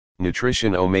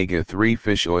Nutritionn Omega-3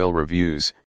 Fish Oil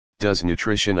Reviews. Does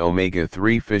Nutritionn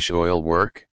Omega-3 Fish Oil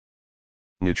work?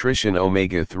 Nutritionn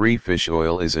Omega-3 Fish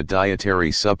Oil is a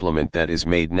dietary supplement that is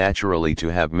made naturally to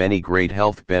have many great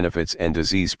health benefits and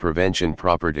disease prevention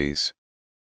properties.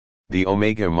 The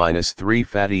omega-3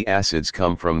 fatty acids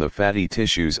come from the fatty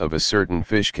tissues of a certain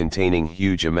fish containing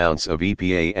huge amounts of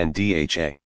EPA and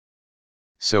DHA.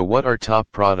 So what are top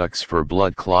products for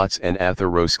blood clots and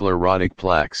atherosclerotic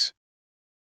plaques?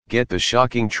 Get the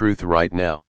shocking truth right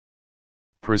now.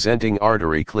 Presenting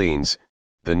ArteryCleanze,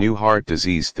 the new heart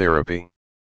disease therapy.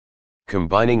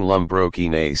 Combining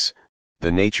Lumbrokinase,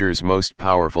 the nature's most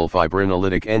powerful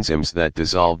fibrinolytic enzymes that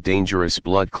dissolve dangerous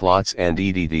blood clots, and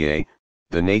EDTA,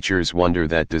 the nature's wonder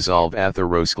that dissolve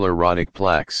atherosclerotic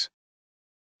plaques.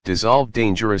 Dissolve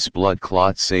dangerous blood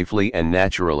clots safely and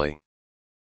naturally.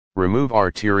 Remove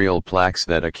arterial plaques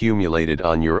that accumulated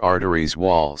on your arteries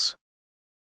walls.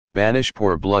 Banish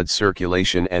poor blood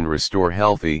circulation and restore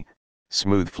healthy,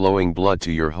 smooth flowing blood to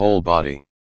your whole body.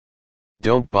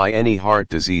 Don't buy any heart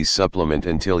disease supplement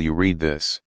until you read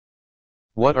this.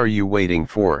 What are you waiting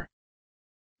for?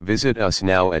 Visit us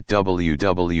now at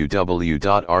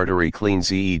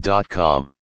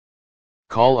www.arterycleanze.com.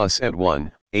 Call us at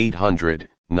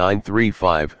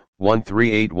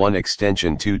 1-800-935-1381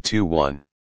 extension 221.